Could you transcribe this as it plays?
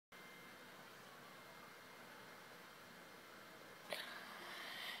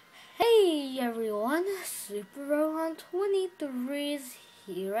everyone, Super Rohan 23 is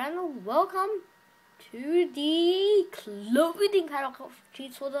here and welcome to the clothing catalog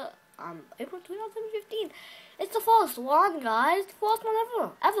cheats for the April 2015. It's the first one, guys, the first one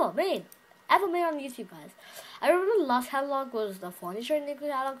ever made on YouTube, guys. I remember the last catalog was the furniture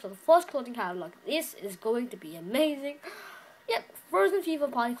catalog, so the first clothing catalog. This is going to be amazing. Yep, Frozen Fever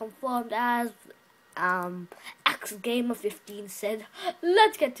Party confirmed as X Gamer 15 said.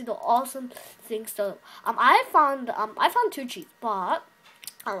 Let's get to the awesome things. So I found two cheats, but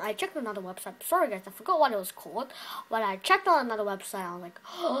I checked another website. Sorry guys, I forgot what it was called. But I checked on another website. I was like,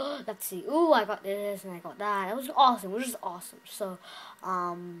 oh, let's see. Ooh, I got this and I got that. It was awesome. Which is awesome. So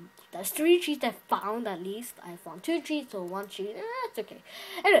there's 3 cheats I found at least. I found 2 cheats, so 1 cheat. It's okay.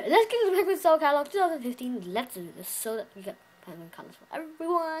 Anyway, let's get into the Penguin Cell catalog 2015. Let's do this so that we get penguin colors for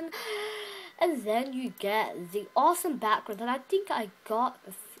everyone. And then you get the awesome background that I think I got.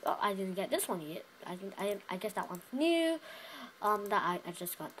 I didn't get this one yet. I guess that one's new. I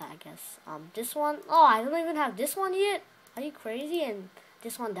just got that, I guess. This one, oh, I don't even have this one yet. Are you crazy? And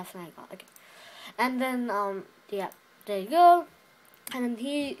this one definitely I got. Okay. And then yeah, there you go. And then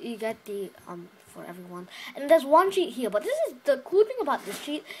here you get the for everyone. And there's one cheat here, but this is the cool thing about this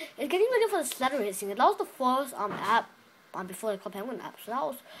cheat. It's getting ready for the sledder racing. That was the first app before the Club Penguin app.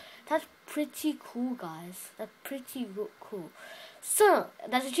 So that's pretty cool, guys. That's pretty cool. So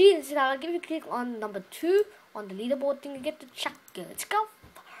that's a cheat. So I'll give you a click on number 2 on the leaderboard thing. You get to check it out.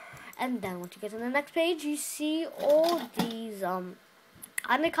 And then once you get to the next page, you see all these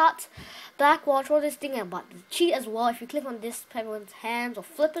undercuts, black watch, all this thing about the cheat as well. If you click on this penguin's hands or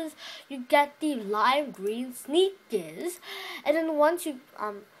flippers, you get the lime green sneakers. And then once you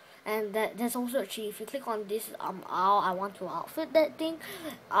and there's also a cheat. If you click on this I want to outfit that thing,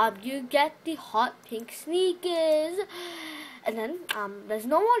 you get the hot pink sneakers. And then there's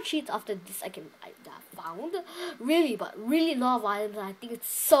no more cheats after this. I found really a lot of items, and I think it's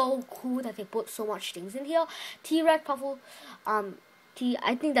so cool that they put so much things in here. T-Rex puffle, I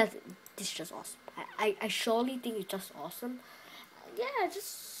think that this is just awesome. I surely think it's just awesome. Yeah,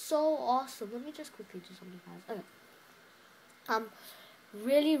 just so awesome. Let me just quickly do something, guys. Okay.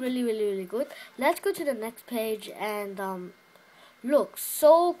 Really good. Let's go to the next page and look,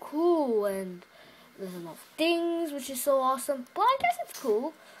 so cool, and there's a lot of things which is so awesome. But I guess it's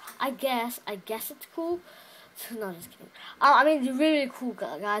cool. I guess it's cool. No, just kidding. I mean, it's really cool,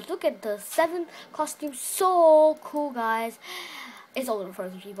 guys. Look at the 7 costumes, so cool, guys. It's all the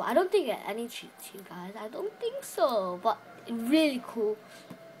Frozen people. I don't think there are any cheats here, guys. I don't think so, but it's really cool.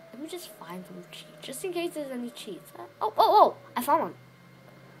 Let me just find some cheats, just in case there's any cheats. Oh! I found one.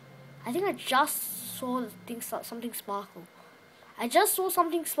 I think I just saw something sparkle. I just saw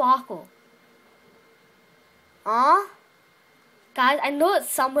something sparkle. Guys, I know it's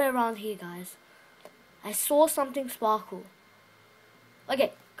somewhere around here, guys. I saw something sparkle.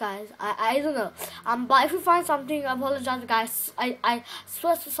 Okay, guys, I don't know. But if you find something, I apologize, guys. I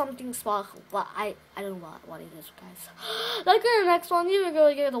swear to something sparkle, but I don't know what it is, guys. Let's go to the next one. Here we go.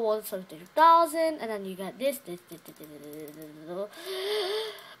 You get the water service 30,000, and then you get this blue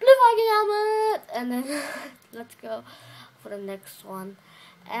Viking helmet, and then let's go for the next one.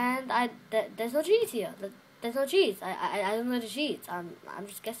 And there's no cheats here. There's no cheats. I don't know the cheats. I'm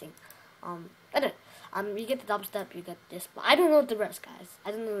just guessing. You get the dubstep, you get this, but I don't know the rest, guys.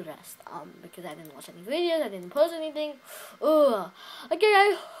 I don't know the rest. Because I didn't watch any videos, I didn't post anything. Ugh. Okay,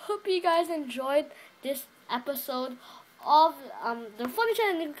 I hope you guys enjoyed this episode of the furniture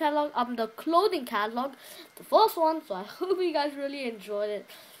and catalog, the clothing catalog, the first one. So I hope you guys really enjoyed it.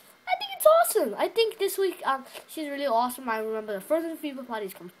 I think it's awesome. I think this week she's really awesome. I remember the Frozen Fever Party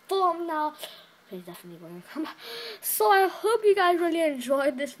is confirmed now. He's definitely going to come. So I hope you guys really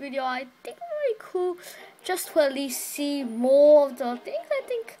enjoyed this video. I think it's really cool just to at least see more of the things. I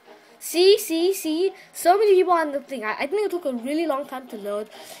think see so many people on the thing. I think it took a really long time to load,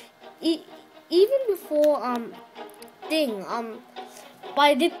 even before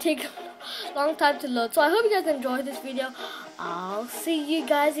but it did take a long time to load. So I hope you guys enjoyed this video. I'll see you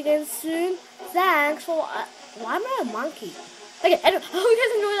guys again soon. Thanks for why am I a monkey? Okay, anyway, I hope you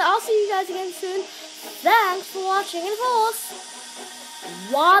guys enjoyed it. I'll see you guys again soon. Thanks for watching, and of course,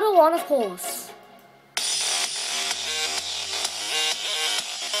 Waddle On, of course.